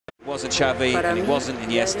wasn't Xavi and it wasn't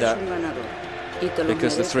Iniesta,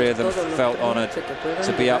 because the three of them felt honoured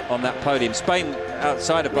to be up on that podium. Spain,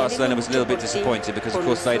 outside of Barcelona, was a little bit disappointed because, of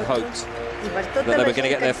course, they'd hoped that they were going to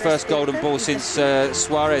get their first golden ball since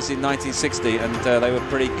Suarez in 1960, and they were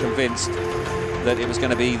pretty convinced that it was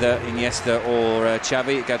going to be either Iniesta or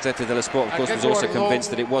Xavi. Gazzetta dello Sport, of course, was also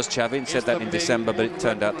convinced that it was Xavi and said that in December, but it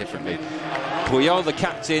turned out differently. Puyol, the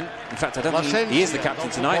captain, in fact, I don't think he is the captain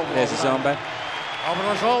tonight. There's his armband.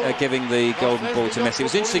 Giving the golden ball to Messi. It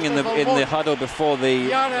was interesting in the huddle before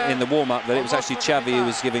in the warm-up that it was actually Xavi who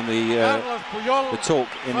was giving the talk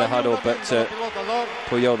in the huddle, but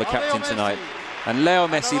Puyol the captain tonight. And Leo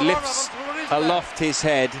Messi lifts aloft his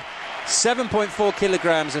head 7.4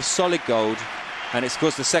 kilograms of solid gold, and it's of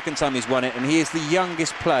course the second time he's won it, and he is the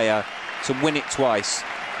youngest player to win it twice,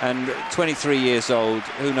 and 23 years old.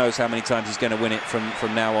 Who knows how many times he's going to win it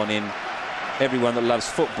from now on in. Everyone that loves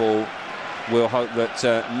football we'll hope that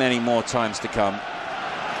many more times to come.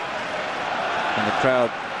 And the crowd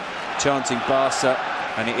chanting Barca,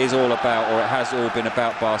 and it is all about, or it has all been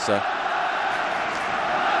about, Barca.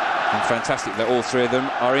 And fantastic that all three of them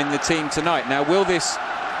are in the team tonight. Now, will this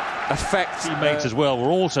affect teammates as well? We're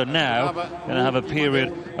also now going to have a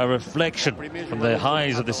period of reflection from the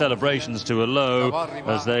highs of the celebrations to a low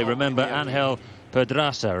as they remember Angel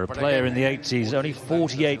Pedraza, a player in the 80s, only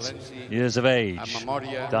 48 years of age,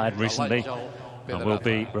 died recently and will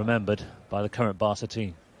be remembered by the current Barca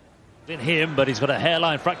team. In him, but he's got a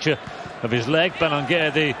hairline fracture of his leg.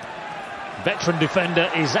 Belenguer, the veteran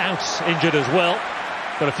defender, is out injured as well.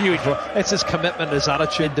 Got a few. It's his commitment, his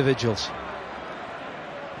attitude. Individuals.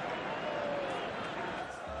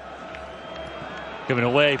 Given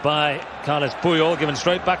away by Carles Puyol, given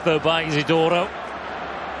straight back though by Isidoro.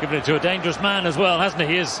 Given it to a dangerous man as well, hasn't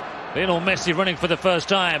he? Here's Lionel Messi running for the first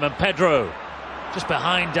time, and Pedro just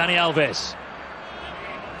behind Dani Alves.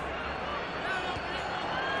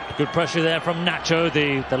 Good pressure there from Nacho,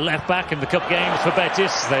 the left back in the cup games for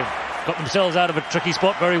Betis. They've got themselves out of a tricky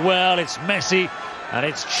spot very well. It's Messi and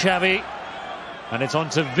it's Xavi, and it's on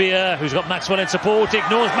to Villa, who's got Maxwell in support.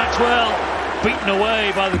 Ignores Maxwell, beaten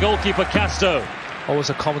away by the goalkeeper Castro. Always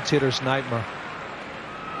a commentator's nightmare.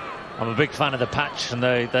 I'm a big fan of the patch, and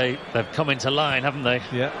they've come into line, haven't they?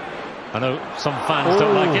 Yeah. I know some fans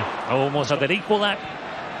don't like it. I almost hope they'd equal that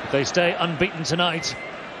if they stay unbeaten tonight.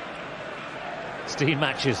 16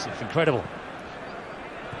 matches, it's incredible.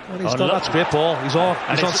 Well, that's a great ball. He's on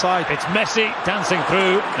side. It's Messi dancing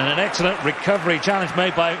through, and an excellent recovery challenge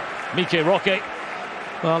made by Mikel Roque.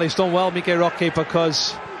 Well, he's done well, Mikel Roque,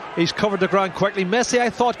 because he's covered the ground quickly. Messi, I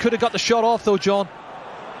thought, could have got the shot off though, John.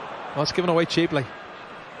 Well, it's given away cheaply.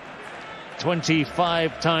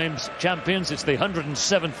 25 times champions. It's the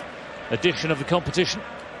 107th edition of the competition.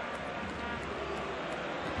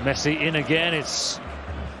 Messi in again. It's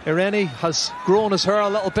Irene has grown his hair a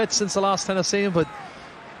little bit since the last time I seen him, but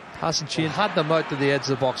hasn't changed. Had them out to the edge of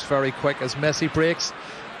the box very quick as Messi breaks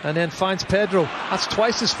and then finds Pedro. That's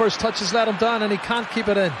twice his first touch has let him down, and he can't keep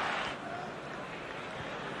it in.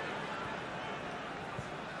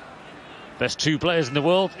 Best two players in the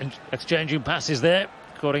world exchanging passes there,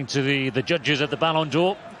 according to the judges at the Ballon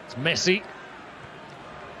d'Or. It's Messi.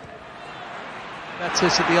 That's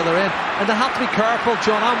this at the other end, and they have to be careful,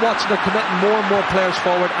 John. I'm watching, they're committing more and more players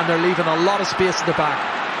forward, and they're leaving a lot of space at the back.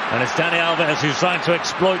 And it's Dani Alves who's trying to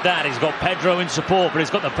exploit that. He's got Pedro in support, but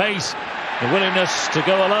he's got the pace, the willingness to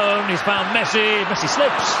go alone. He's found Messi. Messi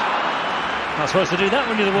slips. Not supposed to do that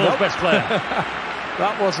when you're the world's best player.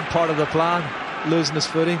 That wasn't part of the plan, losing his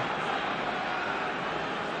footing.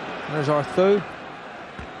 And there's Arthur.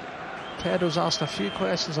 Pedro's asked a few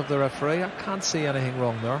questions of the referee. I can't see anything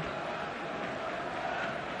wrong there.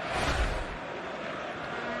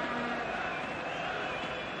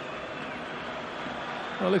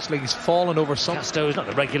 Well, it looks like he's fallen over some. Castro is not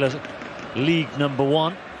the regular league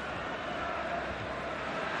 #1.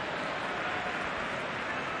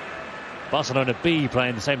 Barcelona B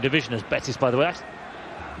playing the same division as Betis, by the way.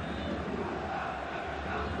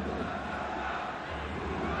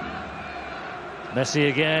 Messi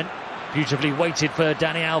again, beautifully weighted for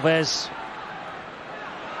Dani Alves.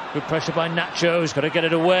 Good pressure by Nacho, he's got to get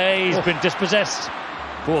it away, he's been dispossessed.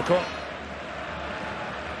 Poor call.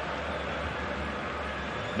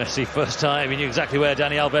 Messi, first time, he knew exactly where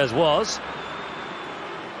Dani Alves was.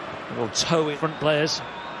 A little toe in front players.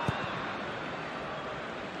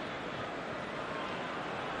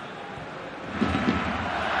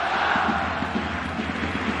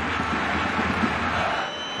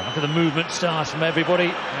 Look at the movement starts from everybody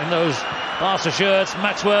in those Barca shirts.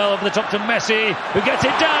 Maxwell over the top to Messi, who gets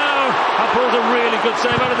it down and pulls a really good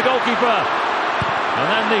save out of the goalkeeper. And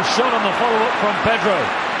then the shot on the follow-up from Pedro.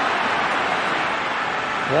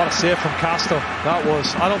 What a save from Castro. That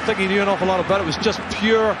was. I don't think he knew an awful lot about it. It was just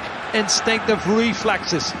pure instinctive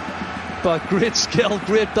reflexes. But great skill,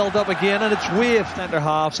 great build-up again, and it's waved. Centre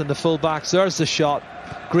halves and the full-backs. There's the shot.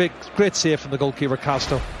 Great save from the goalkeeper,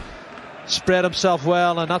 Castro. Spread himself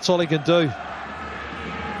well, and that's all he can do.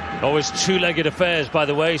 Always two-legged affairs, by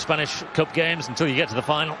the way, Spanish Cup games, until you get to the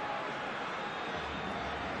final.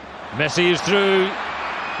 Messi is through.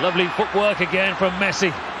 Lovely footwork again from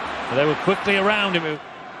Messi. But they were quickly around him.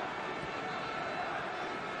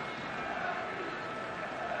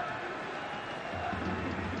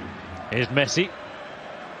 Here's Messi.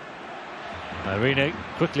 Irene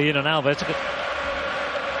quickly in on Alves.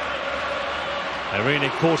 Irene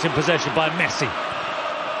caught in possession by Messi.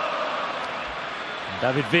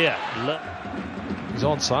 David Villa. He's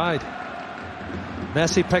onside.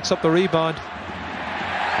 Messi picks up the rebound.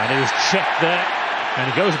 And he was checked there.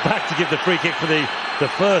 And he goes back to give the free kick for the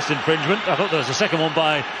first infringement. I thought there was a second one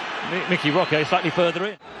by Mickey Roque, slightly further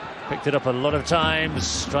in. Picked it up a lot of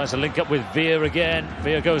times. Tries to link up with Villa again.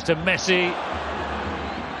 Villa goes to Messi.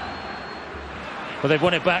 But they've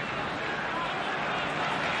won it back.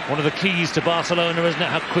 One of the keys to Barcelona, isn't it?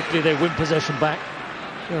 How quickly they win possession back.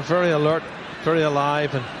 They're very alert, very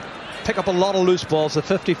alive, and pick up a lot of loose balls. The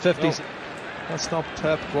 50-50s. Oh. That's not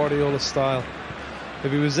Pep Guardiola's style.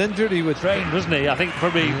 If he was injured, he would train, wasn't he? I think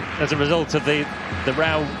probably as a result of the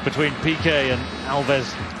row between Piqué and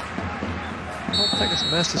Alves. I don't think it's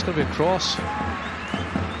Messi. It's going to be a cross.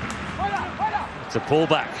 It's a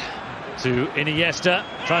pullback to Iniesta.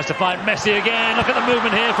 Tries to find Messi again. Look at the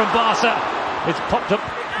movement here from Barca. It's popped up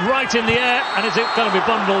right in the air, and is it going to be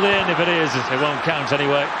bundled in? If it is, it won't count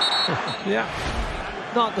anyway. Yeah.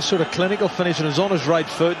 Not the sort of clinical finish, and it was on his right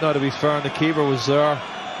foot now, to be fair, and the keeper was there.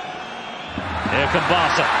 Here come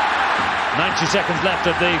Barca. 90 seconds left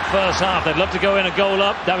of the first half. They'd love to go in a goal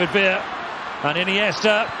up. David Villa and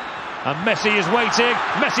Iniesta. And Messi is waiting.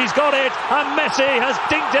 Messi's got it. And Messi has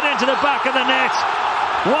dinked it into the back of the net.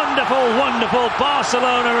 Wonderful, wonderful.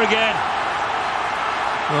 Barcelona again.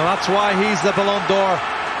 Well, that's why he's the Ballon d'Or.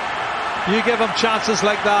 You give him chances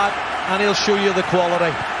like that, and he'll show you the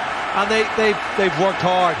quality. And they've worked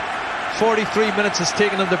hard. 43 minutes has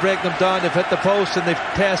taken them to break them down. They've hit the post and they've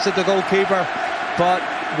tested the goalkeeper. But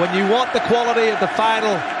when you want the quality of the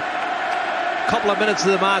final couple of minutes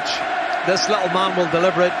of the match, this little man will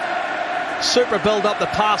deliver it. Super build up, the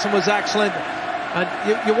passing was excellent.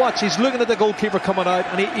 And you watch, he's looking at the goalkeeper coming out,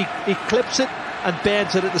 and he clips it and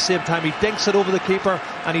bends it at the same time. He dinks it over the keeper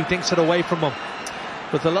and he dinks it away from him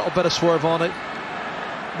with a little bit of swerve on it.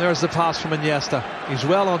 There's the pass from Iniesta. He's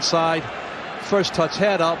well onside. First touch,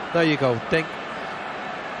 head up, there you go, dink.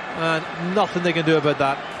 And nothing they can do about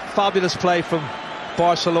that. Fabulous play from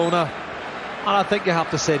Barcelona. And I think you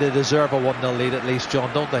have to say they deserve a 1-0 lead at least,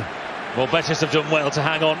 John, don't they? Well, Betis have done well to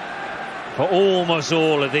hang on for almost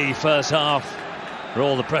all of the first half, where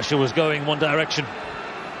all the pressure was going one direction.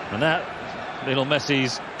 And that, Lionel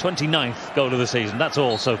Messi's 29th goal of the season. That's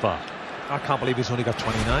all so far. I can't believe he's only got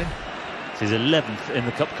 29. It's his 11th in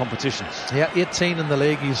the cup competitions. Yeah, 18 in the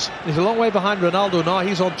league. He's a long way behind Ronaldo now.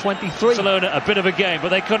 He's on 23. Barcelona, a bit of a game, but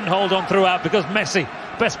they couldn't hold on throughout because Messi,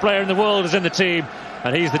 best player in the world, is in the team,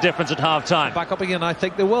 and he's the difference at half-time. Back up again, I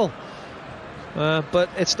think they will. But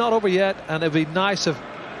it's not over yet, and it'd be nice if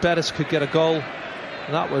Betis could get a goal.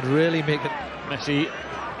 That would really make it. Messi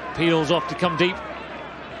peels off to come deep.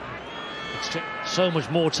 It's so much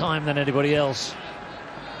more time than anybody else.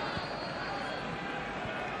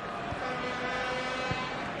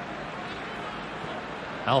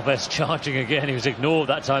 Alves charging again. He was ignored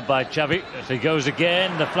that time by Xavi. If he goes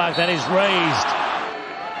again, the flag then is raised.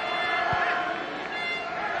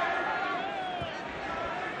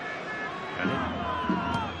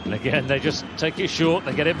 And again, they just take it short.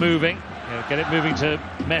 They get it moving. Get it moving to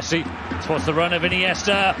Messi. Towards the run of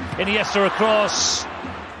Iniesta. Iniesta across.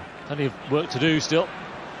 Plenty of work to do still.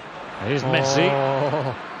 Here's Messi.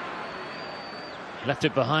 Left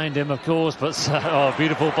it behind him, of course, but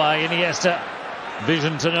beautiful by Iniesta.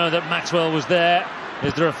 Vision to know that Maxwell was there.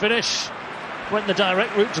 Is there a finish? Went the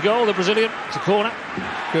direct route to goal, the Brazilian, to corner.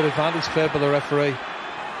 Good advantage played by the referee.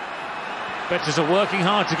 Betis are working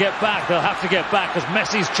hard to get back. They'll have to get back because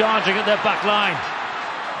Messi's charging at their back line.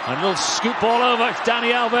 And a little scoop ball over. It's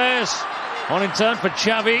Dani Alves. On in turn for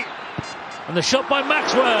Xavi. And the shot by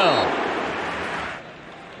Maxwell.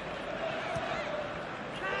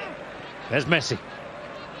 There's Messi,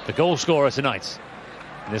 the goal scorer tonight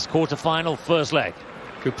in this quarter-final first leg.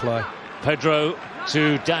 Good play. Pedro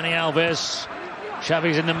to Dani Alves.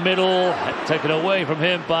 Xavi's in the middle, taken away from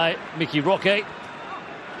him by Mickey Roque.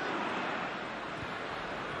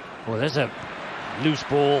 Well, there's a loose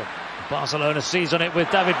ball. Barcelona seize on it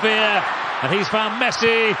with David Villa, and he's found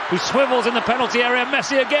Messi, who swivels in the penalty area.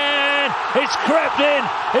 Messi again, it's crept in,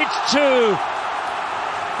 it's two.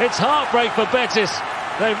 It's heartbreak for Betis.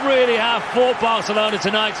 They really have fought Barcelona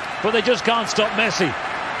tonight, but they just can't stop Messi.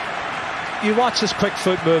 You watch his quick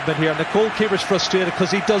foot movement here, and the goalkeeper's frustrated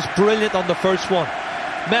because he does brilliant on the first one.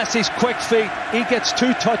 Messi's quick feet, he gets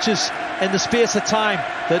 2 touches in the space of time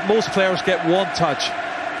that most players get 1 touch.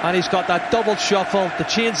 And he's got that double shuffle to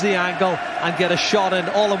change the angle and get a shot in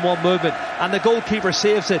all in one movement. And the goalkeeper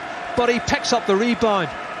saves it, but he picks up the rebound.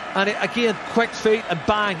 And again, quick feet, and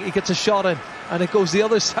bang, he gets a shot in. And it goes the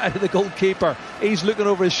other side of the goalkeeper. He's looking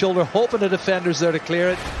over his shoulder, hoping the defender's there to clear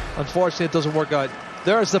it. Unfortunately, it doesn't work out.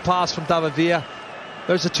 There's the pass from David Villa.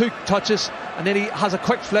 There's the 2 touches, and then he has a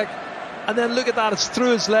quick flick. And then look at that, it's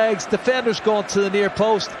through his legs. Defender's gone to the near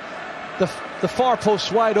post. The far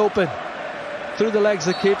post's wide open. Through the legs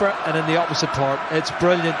of the keeper and in the opposite part. It's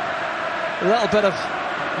brilliant. A little bit of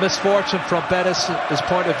misfortune from Betis'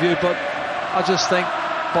 point of view, but I just think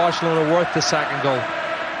Barcelona worth the second goal.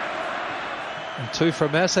 And 2 for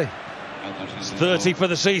Messi. 30 for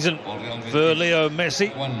the season for Leo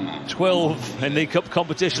Messi. 12 in the cup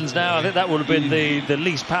competitions now. I think that would have been the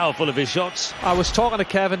least powerful of his shots. I was talking to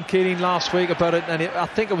Kevin Keating last week about it, and I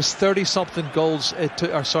think it was 30-something goals. It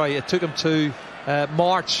took him to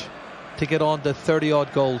March to get on to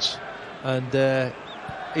 30-odd goals. And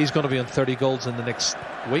he's going to be on 30 goals in the next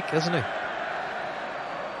week, isn't he?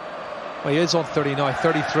 Well, he is on 30 now,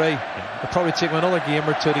 33. It'll probably take him another game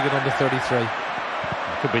or 2 to get on to 33.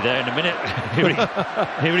 Could be there in a minute. Here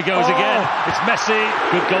he goes again. It's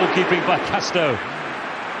Messi. Good goalkeeping by Castro.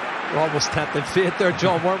 We're almost tempting fate there,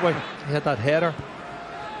 John, weren't we? He had that header.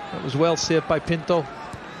 It was well saved by Pinto.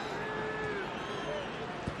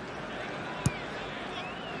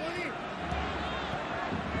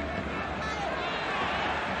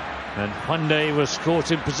 And Juande was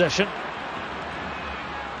caught in possession.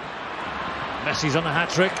 Messi's on a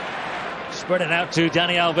hat-trick. Spread it out to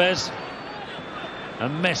Dani Alves.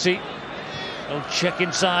 And Messi. He'll check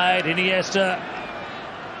inside. Iniesta.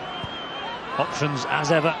 Options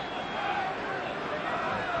as ever.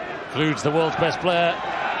 Includes the world's best player.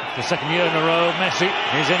 The second year in a row. Messi.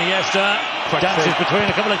 Here's Iniesta. Dances between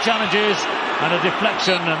a couple of challenges. And a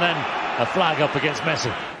deflection. And then a flag up against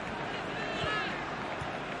Messi.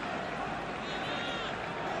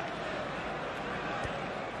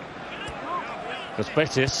 Because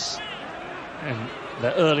Betis, and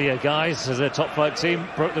their earlier guys as their top flight team,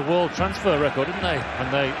 broke the world transfer record, didn't they?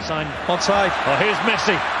 When they signed. Onside. Oh, here's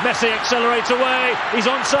Messi. Messi accelerates away. He's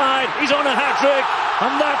onside. He's on a hat-trick.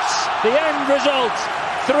 And that's the end result.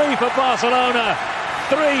 3 for Barcelona.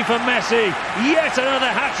 3 for Messi. Yet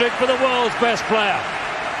another hat-trick for the world's best player.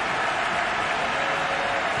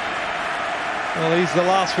 Well, he's the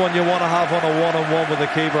last one you want to have on a one-on-one with the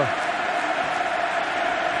keeper.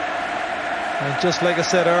 And just like I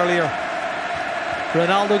said earlier,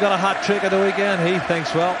 Ronaldo got a hat-trick at the weekend. He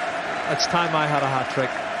thinks, well, it's time I had a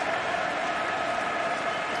hat-trick.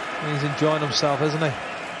 He's enjoying himself, isn't he?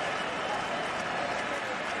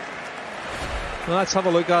 Well, let's have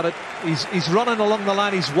a look at it. He's running along the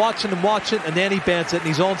line. He's watching, and then he bends it, and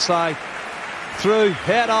he's onside. Through,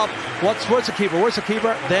 head up. Where's the keeper? Where's the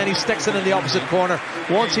keeper? Then he sticks it in the opposite corner.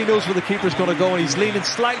 Once he knows where the keeper's going to go, and he's leaning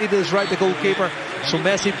slightly to his right, the goalkeeper. So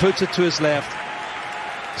Messi puts it to his left.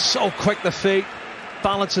 So quick, the feet.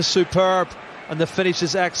 Balance is superb, and the finish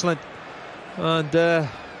is excellent. And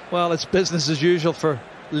well, it's business as usual for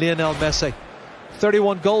Lionel Messi.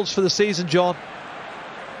 31 goals for the season, John.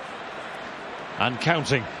 And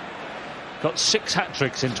counting. Got 6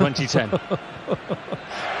 hat-tricks in 2010.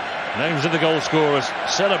 Names of the goal scorers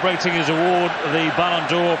celebrating his award, the Ballon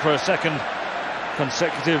d'Or, for a second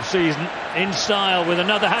consecutive season in style with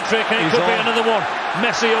another hat-trick, and it could be another one.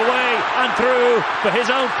 Messi away and through for his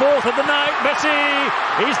own 4th of the night.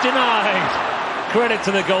 Messi is denied. Credit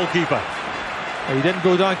to the goalkeeper. He didn't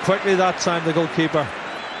go down quickly that time, the goalkeeper.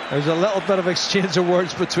 There's a little bit of exchange of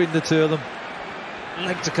words between the two of them.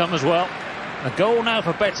 Leg to come as well. A goal now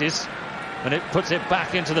for Betis, and it puts it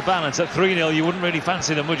back into the balance at 3-0. You wouldn't really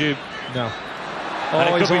fancy them, would you? No. And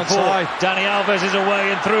it could be 4. Dani Alves is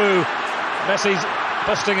away and through. Messi's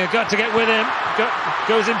busting a gut to get with him.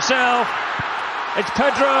 Goes himself. It's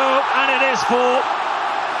Pedro, and it is 4.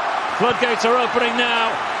 Floodgates are opening now,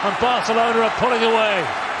 and Barcelona are pulling away.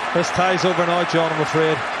 This tie's over now, John, I'm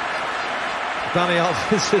afraid. Dani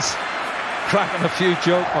Alves is cracking a few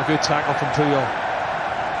jokes. Oh, good tackle from Puyol.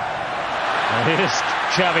 And here's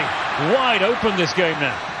Xavi, wide open this game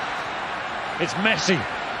now. It's Messi,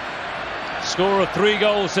 scorer of 3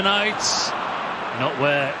 goals tonight. Not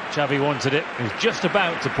where Xavi wanted it. He was just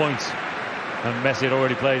about to point, and Messi had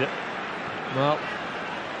already played it. Well,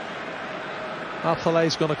 that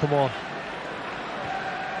fille's going to come on.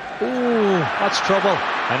 Ooh, that's trouble.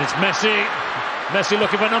 And it's Messi. Messi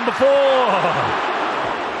looking for number 4.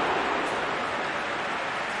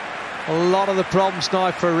 A lot of the problems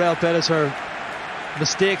now for Real Betis are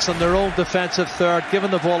mistakes on their own defensive third,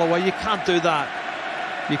 giving the ball away. You can't do that.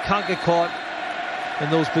 You can't get caught in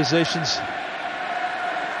those positions.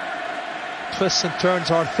 Twists and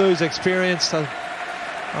turns Arthur's experienced, I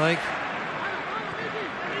think.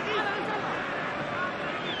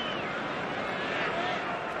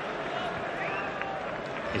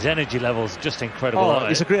 His energy level's just incredible. Oh,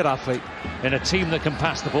 he's a great athlete. In a team that can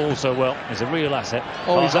pass the ball so well, he's a real asset.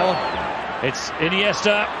 Oh, he's on. It's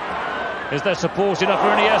Iniesta. Is there support enough for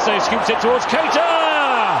Iniesta? He scoops it towards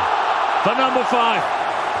Keita for number 5.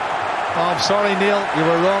 Oh, I'm sorry, Neil. You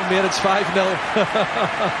were wrong, mate. It's 5-0.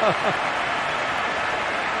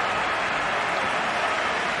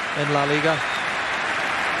 In La Liga.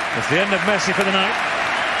 It's the end of Messi for the night.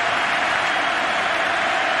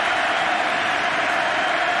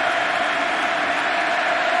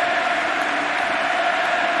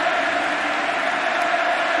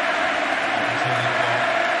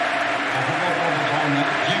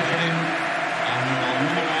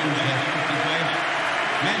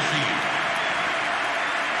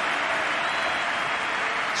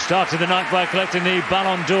 Started the night by collecting the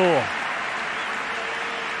Ballon d'Or.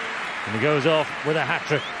 And he goes off with a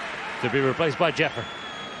hat-trick to be replaced by Jeffer.